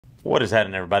What is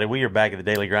happening, everybody? We are back at the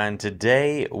Daily Grind.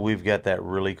 Today, we've got that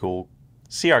really cool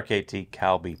Crkt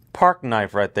Kalbi Park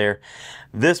knife right there.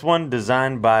 This one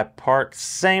designed by Park,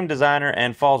 same designer,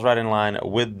 and falls right in line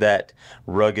with that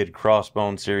rugged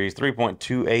crossbone series.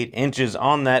 3.28 inches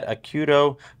on that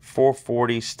Akuto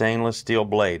 440 stainless steel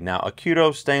blade. Now,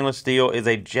 Akuto stainless steel is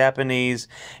a Japanese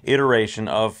iteration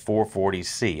of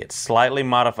 440C. It's slightly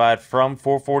modified from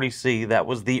 440C. That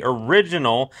was the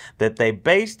original that they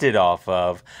based it off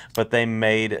of, but they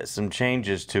made some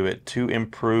changes to it to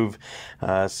improve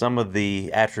some of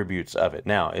the attributes of it.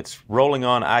 Now, it's rolling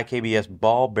on IKBS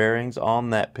ball bearings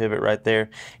on that pivot right there.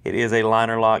 It is a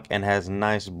liner lock and has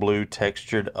nice blue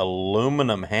textured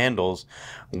aluminum handles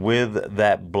with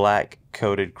that black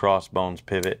coated crossbones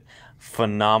pivot.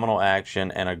 Phenomenal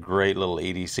action and a great little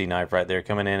EDC knife right there,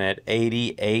 coming in at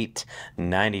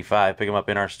 $88.95. Pick them up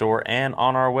in our store and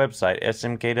on our website,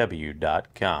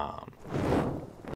 smkw.com.